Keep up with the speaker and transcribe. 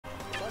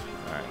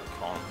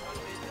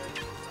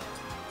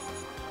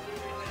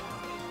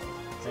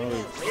Andre.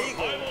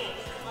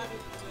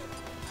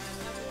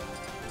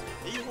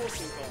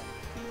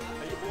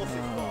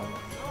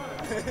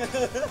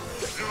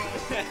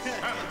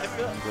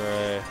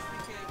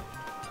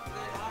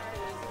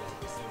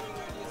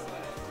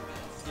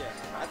 Yeah,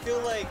 I feel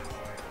like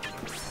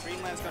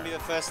Dreamland's gonna be the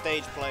first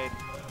stage played.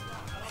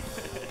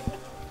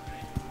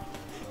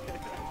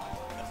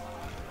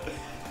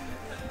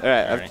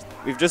 Alright,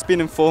 we've just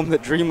been informed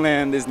that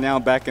Dreamland is now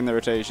back in the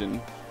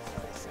rotation.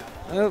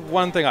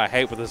 One thing I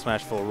hate with the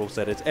Smash 4 rule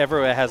set is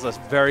everywhere has a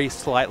very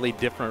slightly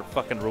different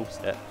fucking rule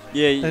set.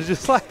 Yeah. It's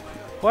just like,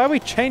 why are we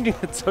changing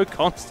it so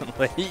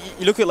constantly?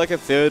 You look at like a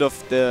third of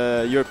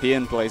the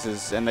European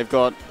places and they've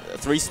got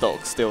 3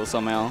 stocks still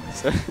somehow.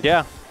 So.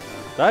 Yeah.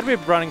 I'd be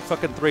running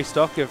fucking 3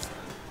 stock if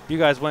you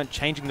guys weren't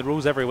changing the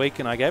rules every week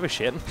and I gave a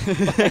shit.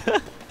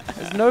 Like,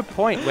 there's no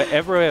point where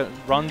everywhere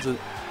runs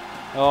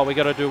oh, we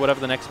got to do whatever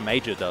the next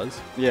major does.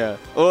 Yeah.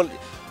 Well,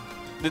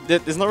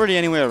 there's not really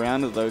anywhere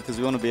around it though, because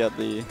we want to be at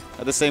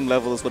the same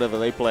level as whatever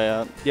they play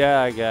at.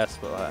 Yeah, I guess,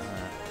 but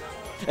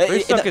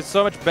 3 stock is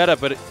so much better,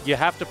 but you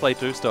have to play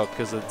 2 stock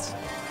because it's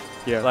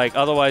like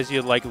otherwise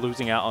you're like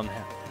losing out on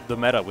the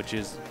meta, which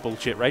is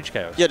bullshit Rage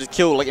Chaos. Yeah, just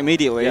kill like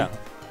immediately. Yeah.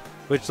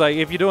 Which like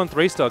if you're doing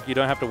 3 stock, you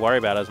don't have to worry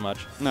about as much.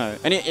 No,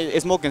 and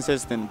it's more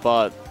consistent,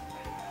 but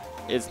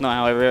it's not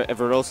how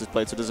everyone else is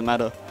played, so it doesn't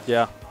matter.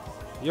 Yeah.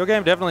 Your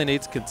game definitely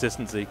needs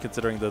consistency,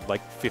 considering the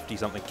like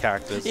 50-something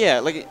characters. Yeah,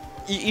 like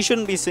you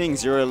shouldn't be seeing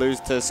Zero lose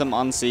to some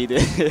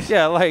unseeded.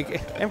 Yeah, like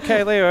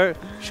MK Leo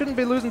shouldn't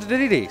be losing to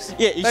DDDs.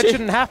 Yeah, that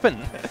shouldn't happen.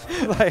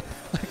 like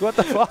what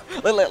the fuck?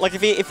 Like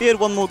if he had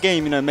one more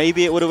game, you know,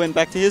 maybe it would have went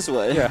back to his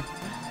way. Yeah.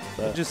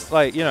 So. Just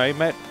like, you know, he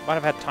might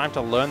have had time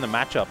to learn the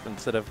matchup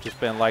instead of just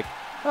being like,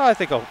 oh, I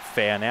think I'll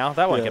fair now.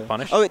 That won't get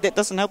punished. Oh, that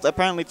doesn't help.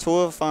 Apparently, two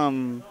of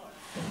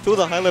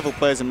the high-level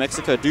players in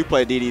Mexico do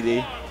play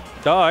DDD.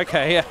 Oh,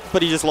 okay, yeah.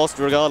 But he just lost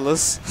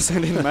regardless, so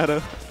it didn't matter.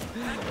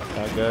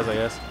 How it goes, I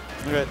guess.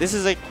 Okay, this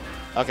is like...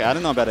 Okay, I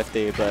don't know about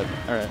FD, but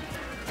alright.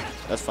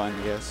 That's fine,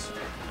 I guess.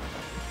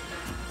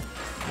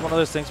 One of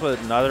those things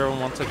where neither of them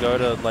want to go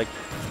to, like,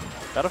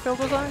 Battlefield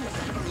design?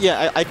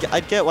 Yeah, I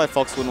get why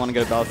Fox wouldn't want to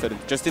go to Battlefield,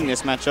 just in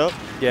this matchup.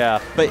 Yeah.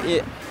 But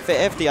for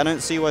FD, I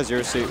don't see why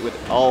Zero Suit would...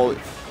 Oh,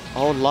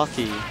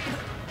 lucky.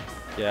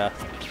 Yeah.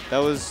 That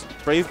was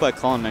brave by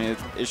Con, man.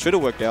 It should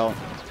have worked out.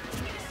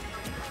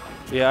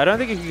 Yeah, I don't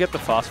think you can get the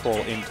fast fall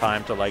in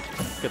time to like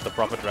get the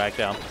proper drag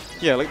down.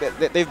 Yeah, like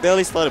they've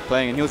barely started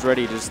playing and he was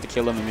ready just to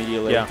kill him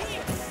immediately. Yeah.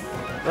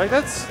 Like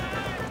that's...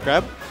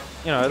 Grab?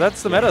 You know,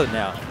 that's the meta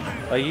now.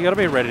 Like you gotta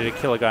be ready to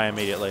kill a guy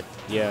immediately.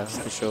 Yeah,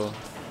 for sure.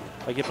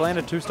 Like you're playing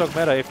a 2-stock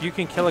meta, if you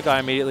can kill a guy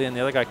immediately and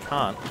the other guy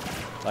can't,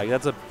 like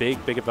that's a big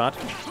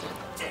advantage.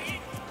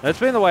 And it's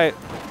been the way,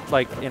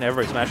 like in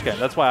every Smash game.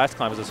 That's why Ice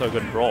Climbers are so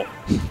good in Brawl.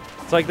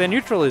 It's like their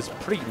neutral is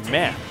pretty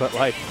meh, but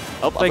like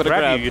if they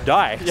grab you, you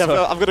die. Yeah,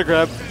 so, I'm gonna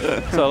grab.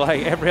 So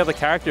like every other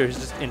character is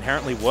just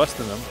inherently worse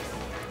than them.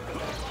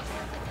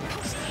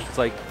 It's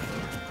like,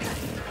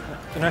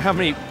 you know how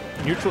many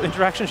neutral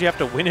interactions you have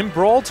to win in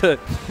Brawl to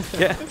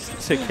get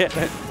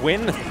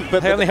win?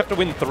 But they only have to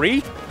win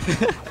 3.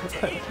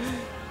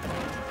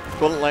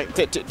 Well, like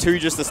 2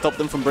 just to stop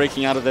them from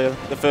breaking out of the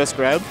first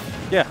grab.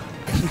 Yeah.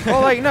 Well,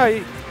 like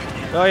no.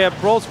 Oh yeah,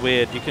 Brawl's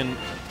weird. You can.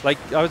 Like,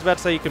 I was about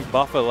to say you can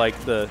buffer, like,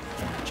 the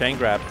chain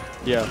grab.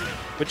 Yeah.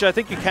 Which I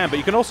think you can, but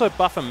you can also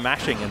buffer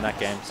mashing in that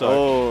game,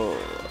 so...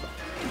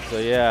 So,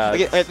 yeah.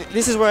 Okay,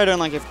 this is where I don't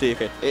like FD.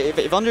 Okay.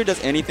 If Andre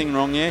does anything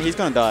wrong here, he's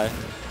gonna die.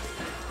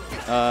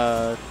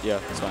 Yeah,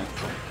 that's fine.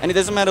 And it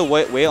doesn't matter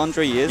where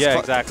Andre is. Yeah,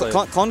 exactly.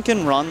 Con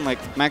can run,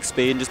 like, max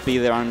speed and just be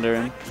there under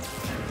him.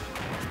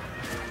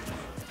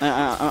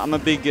 I'm a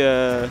big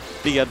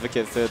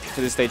advocate for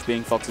this stage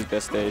being Fox's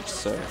best stage,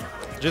 so...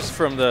 Just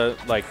from the,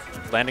 like,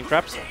 landing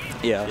traps?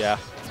 Yeah. Yeah,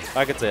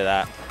 I could say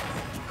that.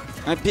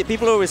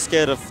 People are always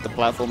scared of the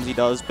platforms he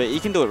does, but he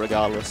can do it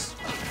regardless.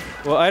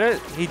 Well,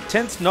 he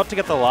tends not to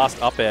get the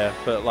last up air,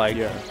 but, like,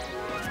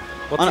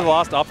 what's the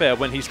last up air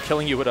when he's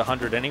killing you at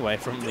 100 anyway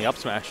from the up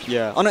smash?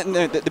 Yeah. Oh,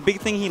 no, the big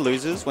thing he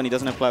loses when he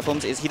doesn't have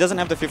platforms is he doesn't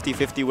have the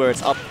 50-50 where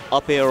it's up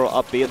air or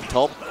up B at the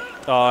top.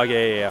 Oh,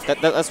 yeah.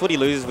 That's what he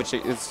loses, which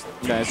is,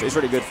 you know, it's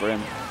really good for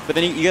him. But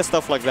then you get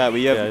stuff like that where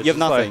you have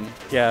nothing.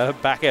 Like, yeah,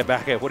 back air,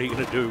 what are you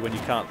going to do when you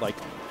can't, like...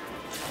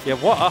 Yeah,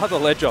 what are the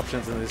ledge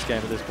options in this game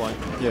at this point?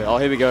 Yeah, oh,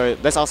 here we go.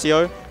 That's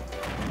RCO.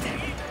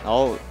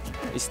 Oh,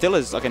 he still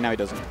is. Okay, now he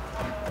doesn't.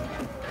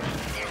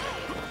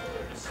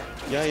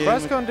 Yeah.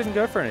 Brascon didn't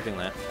go for anything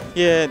there.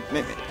 Yeah,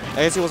 I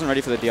guess he wasn't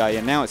ready for the DI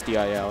in. Now it's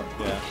DI out.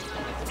 Yeah.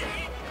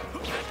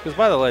 Because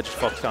by the ledge,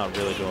 Fox can't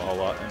really do a whole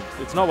lot. And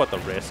it's not worth the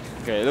risk.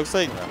 Okay, it looks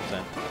like...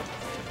 100%.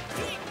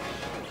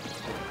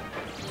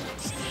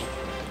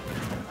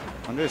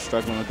 Andre's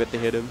struggling a bit to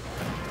hit him.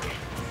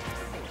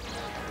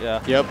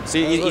 Yeah. Yep.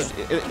 See,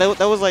 that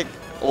was like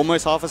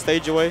almost half a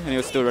stage away, and he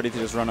was still ready to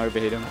just run over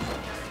hit him.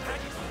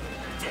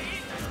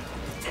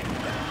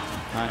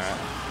 Nice. Right.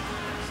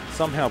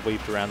 Somehow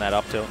weaved around that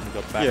up tilt and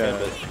got back in,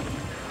 but...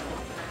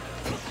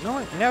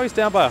 No, now he's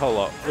down by a whole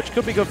lot, which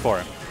could be good for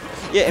him.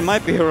 Yeah, it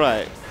might be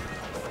alright.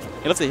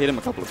 He'll have to hit him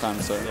a couple of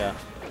times, so... Yeah.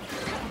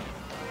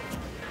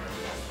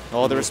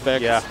 Oh, the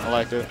respect. Yeah. I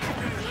liked it.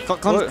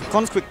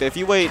 Con's quick there. If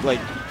you wait, like,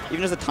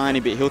 even just a tiny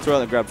bit, he'll throw out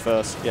the grab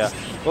first. Yeah.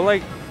 Well,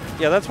 like,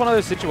 yeah, that's one of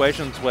those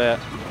situations where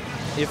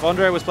if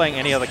Andre was playing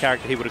any other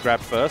character, he would have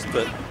grabbed first,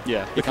 but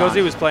yeah, because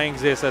he was playing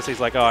ZSS, he's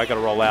like, oh, I got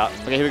to roll out.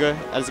 Okay, here we go.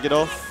 As it get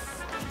off.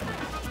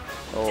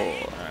 Oh.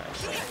 Alright.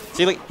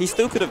 See, like, he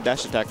still could have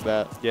dash attacked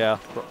that. Yeah.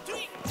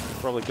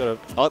 Probably could have.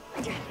 Oh.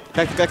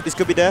 Back, this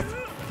could be death.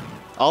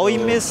 Oh, he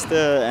missed,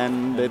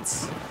 and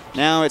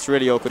now it's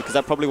really awkward, because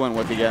that probably won't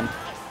work again.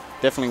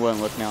 Definitely won't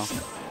work now.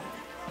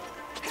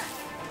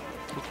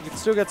 You can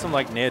still get some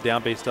like near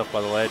down B stuff by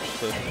the ledge.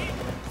 So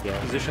yeah,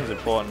 position's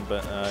important,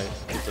 but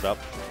he keeps it up.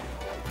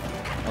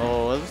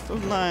 Oh, that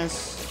was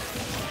nice.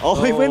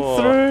 Oh, he went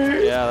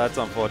through. Yeah, that's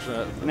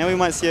unfortunate. Now we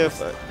might see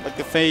like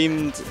a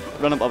famed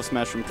run-up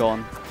smash from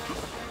Con.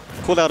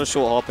 Pull out a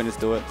short hop and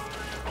just do it.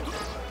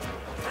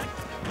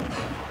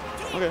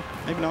 Okay,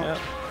 maybe not. Yeah.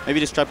 Maybe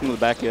just trap him with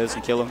the back airs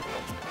and kill him.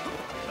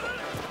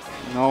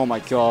 Oh my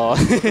god.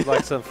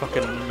 Like some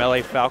fucking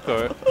melee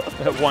Falco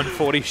at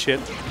 140 shit.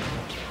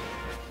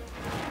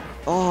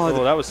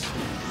 Oh, that was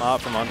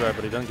smart from Andre,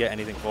 but he doesn't get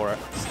anything for it.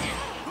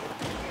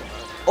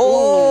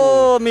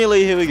 Oh,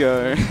 melee, here we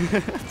go.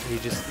 He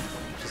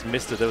just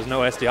missed it. There was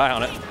no SDI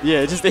on it.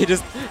 Yeah,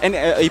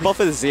 and he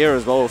buffers 0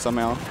 as well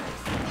somehow.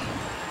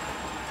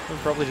 He'll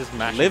probably just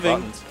mash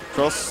buttons.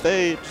 Cross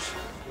stage.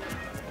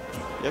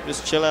 Yep,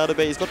 just chill out a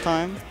bit. He's got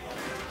time.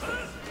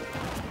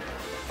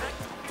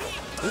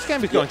 This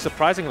game is going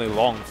surprisingly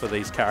long for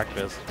these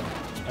characters.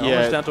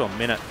 Almost down to a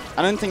minute.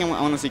 I don't think I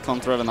want to see Con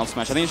throw an up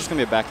smash. I think it's just going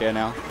to be a back air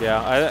now.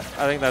 Yeah,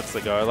 I think that's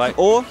the go. Like,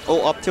 or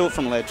up tilt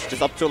from ledge.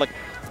 Just up tilt like...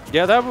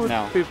 Yeah, that would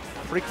be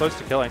pretty close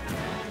to killing.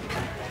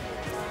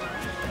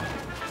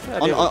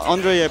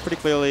 Andre, yeah, pretty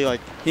clearly, like,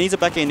 he needs a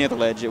back air near the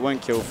ledge. It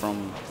won't kill from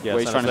where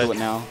he's trying to do it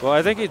now. Well,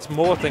 I think it's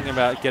more thinking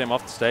about get him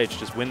off the stage,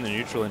 just win the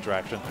neutral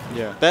interaction.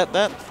 Yeah, that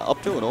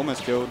up tilt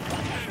almost killed.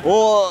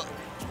 Or...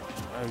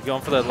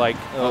 Going for that, like,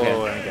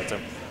 and he gets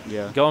him.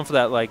 Yeah. Going for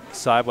that, like,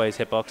 sideways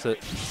hitbox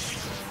that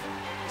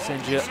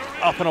sends you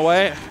up and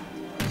away.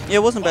 Yeah,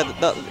 it wasn't bad.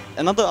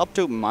 Another up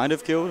tilt might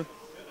have killed.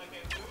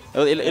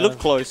 It looked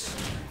close.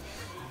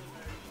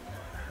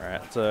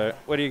 Alright, so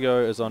where do you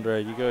go as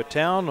Andre? You go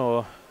town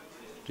or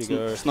do you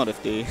go... It's not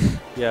FD.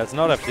 Yeah, it's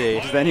not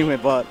FD. It's anywhere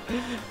but.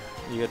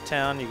 You go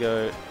town, you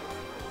go...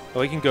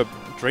 Oh, you can go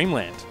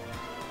Dreamland.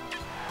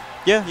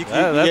 Yeah, you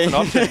can. That's an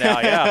option now,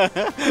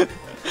 yeah.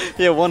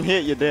 Yeah, one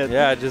hit, you're dead.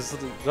 Yeah, just...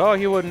 Oh,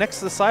 you were next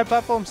to the side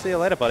platform? See you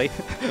later, buddy.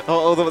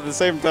 Although at the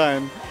same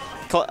time,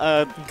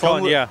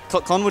 Con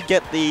would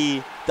get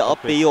the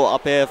up B or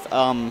up air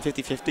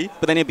 50-50,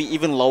 but then it'd be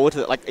even lower,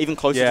 even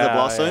closer to the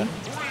blast zone.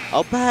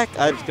 I'll back.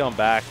 He's going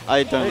back.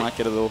 I don't like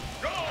it at all.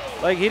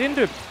 Like, he didn't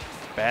do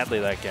badly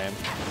that game.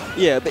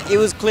 Yeah, but it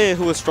was clear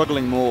who was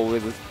struggling more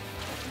with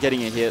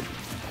getting a hit.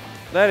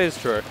 That is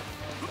true.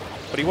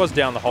 But he was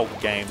down the whole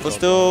game. But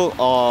still,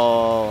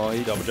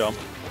 he double jump.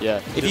 Yeah,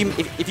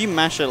 if you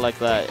mash it like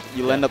that,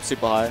 you'll end up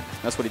super high.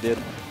 That's what he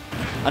did.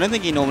 I don't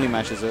think he normally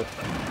mashes it.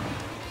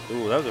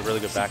 Ooh, that was a really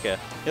good back air.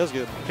 It was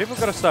good. People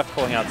got to start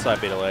calling out side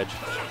B to ledge.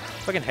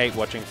 I fucking hate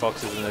watching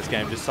Foxes in this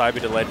game. Just side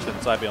B to ledge,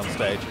 then side B on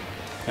stage.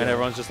 And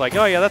everyone's just like,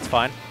 oh yeah, that's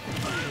fine.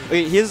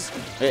 Okay,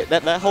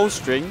 that whole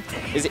string,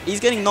 he's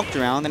getting knocked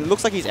around, and it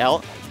looks like he's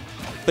out,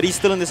 but he's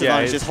still in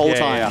disadvantage this whole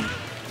time.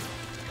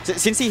 So,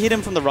 since he hit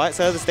him from the right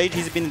side of the stage,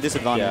 he's been in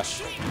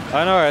disadvantage. Yeah.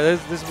 I know, right?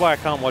 This is why I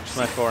can't watch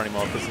Smash 4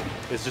 anymore, because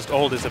it's just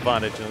all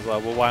disadvantage, and it's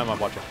like, well, why am I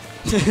watching?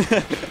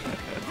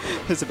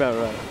 That's about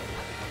right.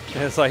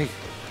 And it's like,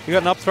 you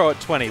got an up throw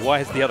at 20, why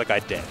is the other guy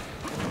dead?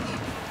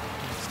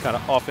 Just kind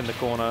of off in the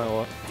corner,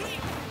 or...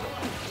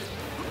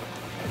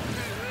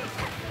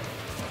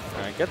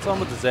 Alright, gets on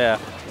with the Zair,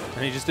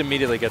 and he just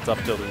immediately gets up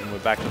tilted, and we're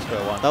back to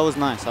square one. That was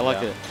nice, I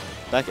like it.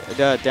 Back,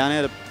 down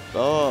air to...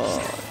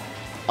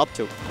 up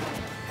tilt.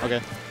 Okay.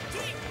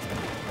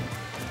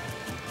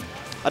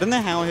 I don't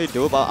know how he'd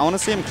do it, but I want to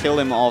see him kill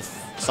him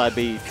off side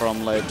B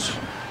from ledge.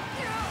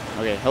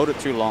 Okay, held it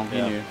too long, he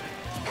knew.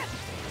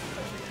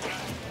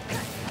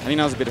 I think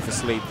that was a bit of a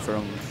sleep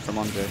from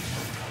Andre.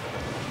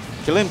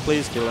 Kill him,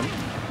 please kill him.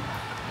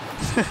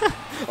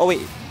 Oh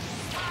wait.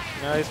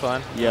 No, he's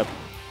fine. Yep.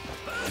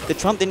 The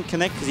Trump didn't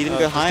connect because he didn't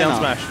go high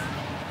enough. Down smash.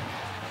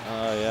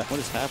 Oh yeah. What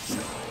is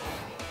happening?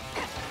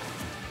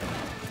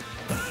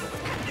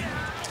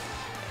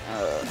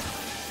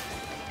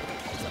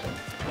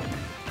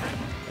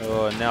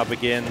 Oh, and now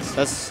begins.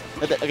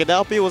 Okay, the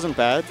LP wasn't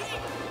bad.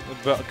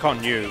 But Con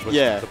knew was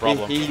the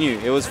problem. He knew.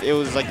 It was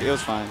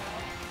fine.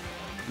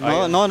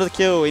 No, not another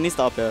kill. He needs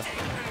to up there.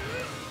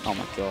 Oh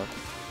my god.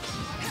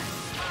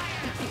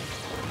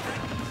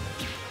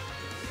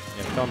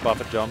 Yeah, Con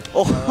buffer jump.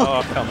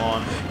 Oh, come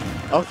on.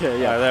 Okay,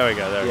 yeah. There we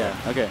go. There we go.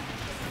 Okay.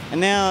 And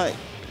now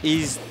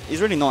he's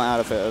really not out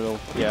of it at all.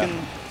 Yeah.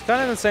 It's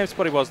kind of in the same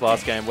spot he was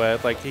last game, where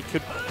like he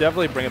could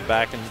definitely bring it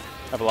back and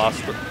have a last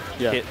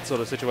hit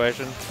sort of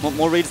situation.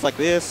 More reads like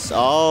this.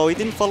 Oh, he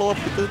didn't follow up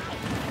with the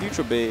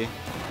neutral B.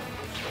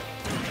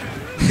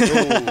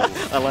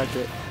 I like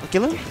it.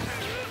 Kill him?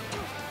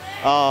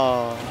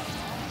 Oh.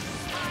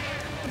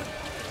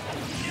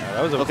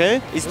 that was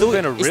okay. He's still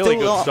been a really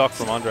good stock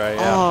from Andre.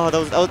 Yeah.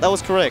 Oh, that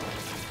was correct.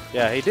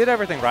 Yeah, he did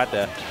everything right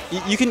there.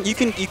 You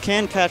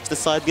can catch the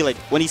side B like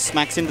when he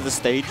smacks into the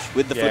stage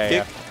with the flip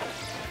kick,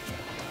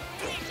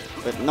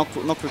 but not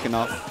quick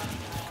enough.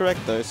 Correct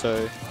though.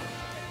 So.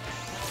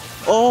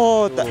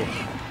 Oh,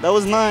 that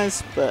was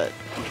nice, but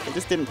it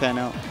just didn't pan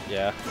out.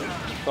 Yeah,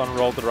 Con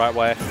rolled the right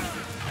way.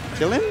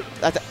 Kill him?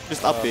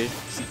 Just up B.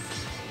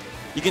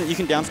 You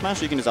can down smash,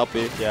 or you can just up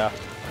B. Yeah,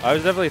 I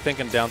was definitely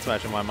thinking down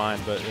smash in my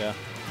mind, but yeah.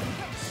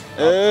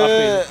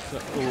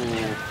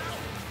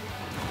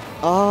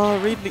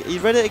 He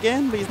read it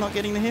again, but he's not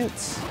getting the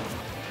hits.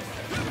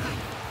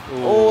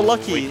 Ooh, oh,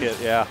 lucky. Weak hit,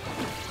 yeah.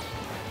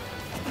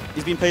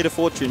 He's been paid a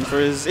fortune for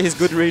his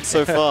good read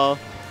so far.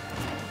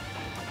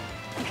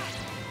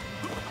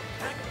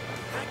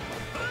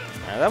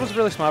 Yeah, that was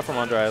really smart from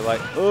Andre.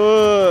 Like,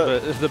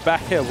 the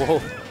back air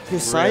wall.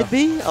 His side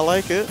B? I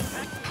like it.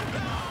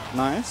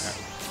 Nice.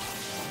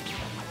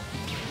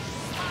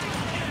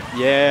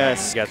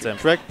 Yes. Gets him.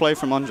 Correct play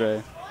from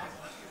Andre.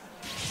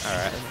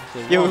 Alright.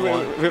 Yeah,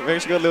 we've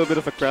actually got a little bit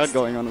of a crowd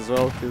going on as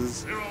well,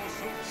 because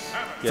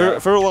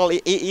for a while,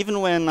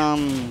 even when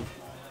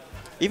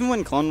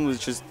Con was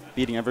just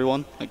beating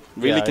everyone, like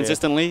really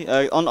consistently,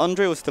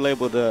 Andre was still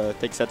able to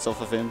take sets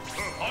off of him.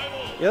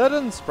 Yeah, that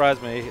doesn't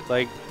surprise me.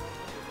 Like,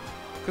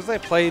 because they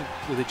played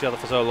with each other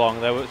for so long,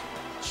 they were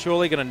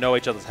surely going to know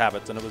each other's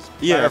habits, and it was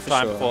a matter of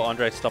time before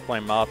Andre stopped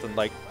playing Marth and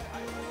like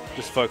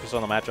just focus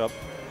on the matchup.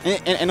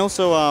 And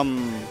also,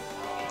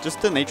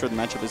 just the nature of the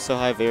matchup is so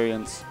high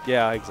variance.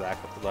 Yeah,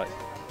 exactly. Like,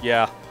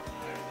 yeah.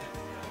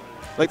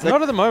 Like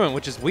not at the moment,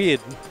 which is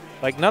weird.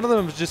 Like, none of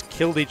them have just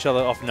killed each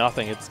other off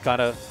nothing. It's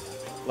kind of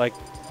like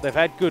they've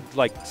had good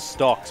like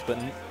stocks, but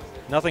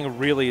nothing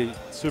really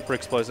super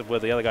explosive where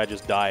the other guy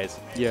just dies.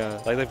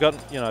 Yeah. Like they've got,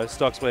 you know,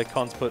 stocks where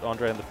Con's put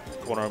Andre in the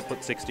corner and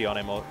put 60 on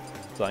him or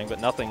something,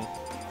 but nothing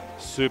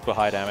super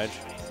high damage.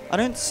 I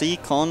don't see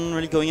Con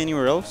really going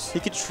anywhere else. He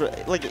could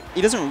like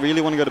he doesn't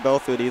really want to go to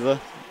Battlefield either.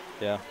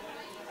 Yeah.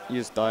 You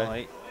just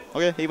die.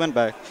 Oh, okay, he went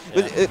back.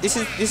 Yeah. But, this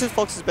is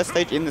Fox's best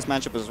stage in this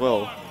matchup as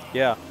well.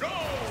 Yeah.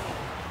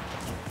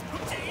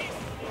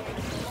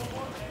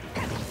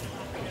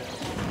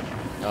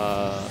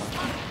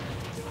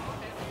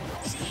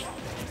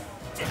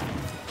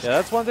 Yeah,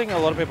 that's one thing a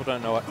lot of people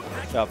don't know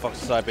about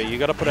Fox's side B. You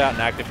got to put out an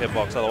active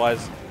hitbox,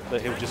 otherwise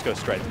he would just go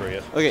straight through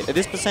you. Okay, at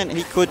this percent,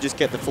 he could just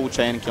get the full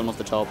chain and kill him off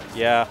the top.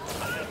 Yeah.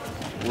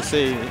 We'll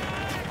see.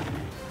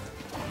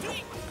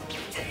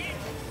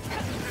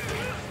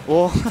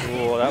 Whoa.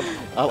 Ooh,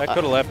 that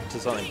could have led to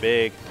something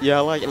big. Yeah,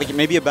 like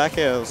maybe a back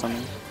air or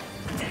something.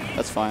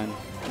 That's fine.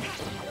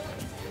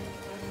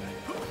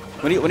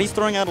 When he's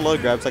throwing out a lot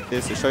of grabs like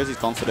this, it shows he's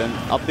confident.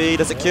 Up B,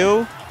 does it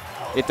kill?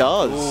 It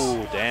does.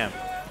 Ooh, damn.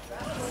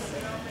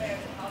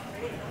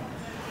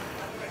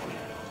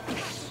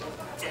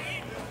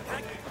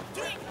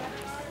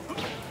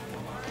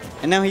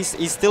 And now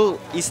he's still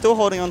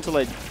holding on to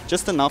like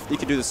just enough that he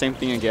could do the same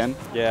thing again.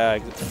 Yeah,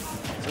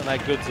 it's in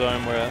that good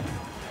zone where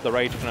the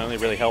rage can only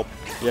really help.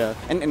 Yeah,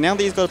 and now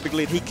that he's got a big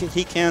lead,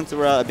 he can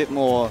throw out a bit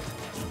more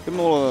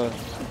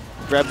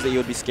grabs that you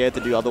would be scared to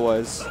do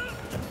otherwise.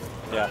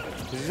 Yeah,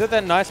 because he's at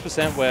that nice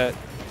percent where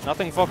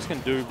nothing Fox can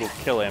do will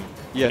kill him.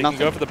 Yeah, he can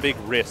go for the big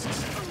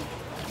risks.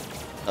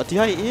 A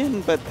DI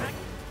in, but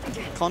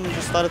Con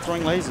just started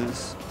throwing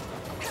lasers.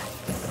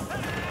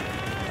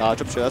 Drop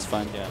shot, that's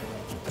fine. Yeah.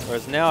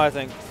 Whereas now I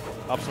think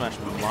up smash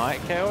might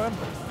KO him.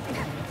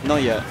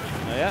 Not yet.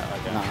 Oh yeah?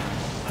 Okay. Nah.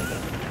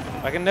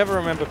 I can never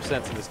remember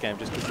percents in this game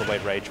just because the way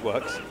rage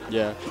works.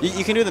 Yeah.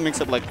 You can do the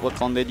mix-up like what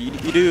Con did. You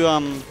do,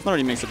 not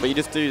really mix-up, but you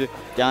just do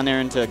down air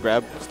into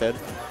grab instead.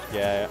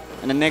 Yeah.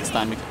 And then next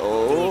time, Is that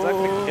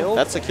gonna kill?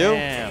 That's a kill.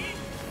 Damn.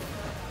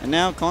 And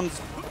now Con's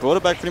brought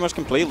it back pretty much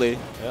completely.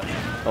 Yep.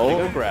 Oh.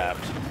 Go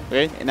grabbed.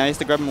 Okay, and now he has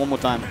to grab him one more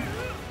time.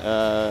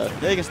 Yeah,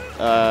 I guess,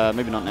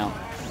 maybe not now.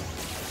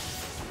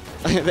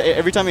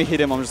 Every time he hit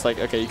him, I'm just like,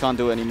 okay, you can't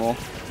do it anymore.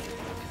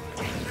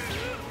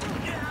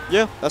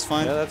 Yeah, that's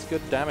fine. Yeah, that's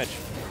good damage.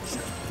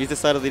 He's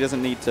decided he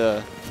doesn't need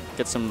to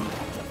get some...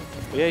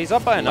 Yeah, he's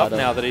up by enough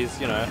now that he's,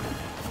 you know,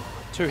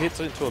 2 hits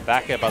into a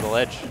back air by the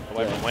ledge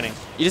away from winning.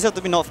 You just have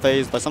to be not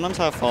phased by sometimes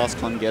how fast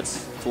Con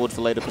gets towards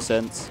the later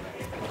percents.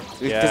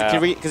 Yeah.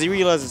 Because he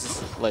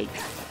realizes, like,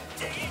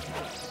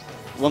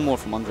 one more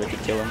from Andre could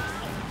kill him.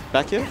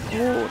 Back here?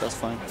 Oh, that's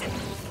fine.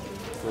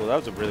 Ooh, that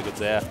was a really good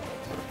Zair.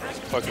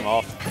 Just poke him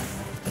off.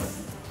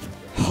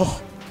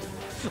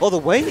 Oh, the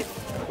weight?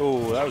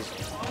 Ooh, that was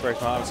very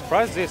smart. I'm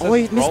surprised this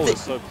roll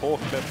is so poor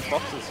compared to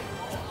Fox's.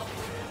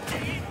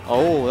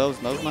 Oh, that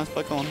was nice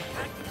back on.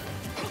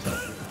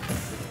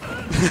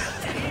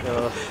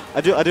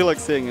 I do like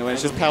seeing it when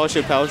it's just power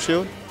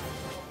shield.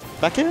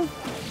 Back here?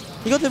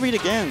 He got the read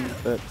again,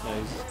 but yeah,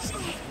 he's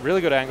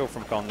really good angle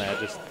from Con there,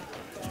 just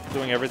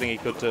doing everything he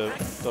could to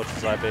dodge the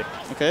side B.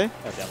 Okay.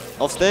 Oh, damn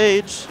it. Off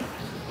stage.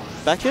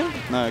 Back here?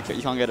 No, okay,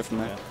 you can't get it from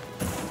there. Yeah.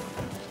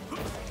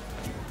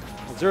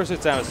 Zero Suit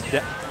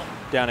Samus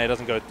down air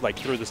doesn't go like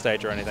through the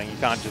stage or anything. You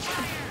can't just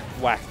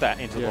whack that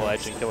into the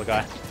ledge and kill a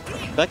guy.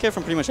 Back air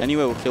from pretty much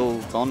anywhere will kill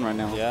Con right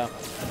now. Yeah.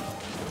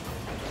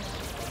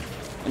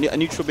 A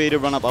neutral B to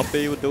run up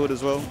B would do it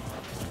as well.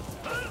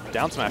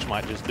 Down smash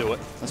might just do it.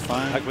 That's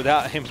fine. Like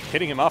without him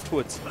hitting him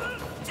afterwards.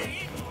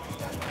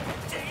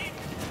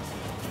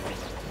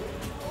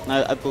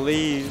 No, I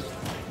believe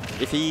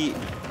if he...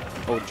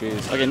 Oh,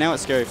 jeez. Okay, now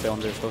it's scary for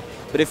Andre.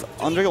 But if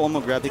Andre got one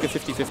more grab, he could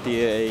 50-50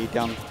 a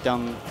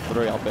down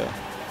 3 up air.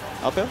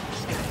 Up air?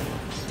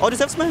 Oh,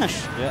 just F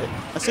smash.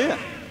 Yeah. I see it.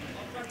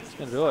 He's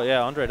going to do it.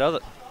 Yeah, Andre does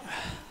it.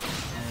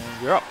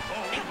 And you're up.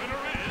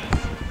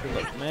 Good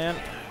luck, man.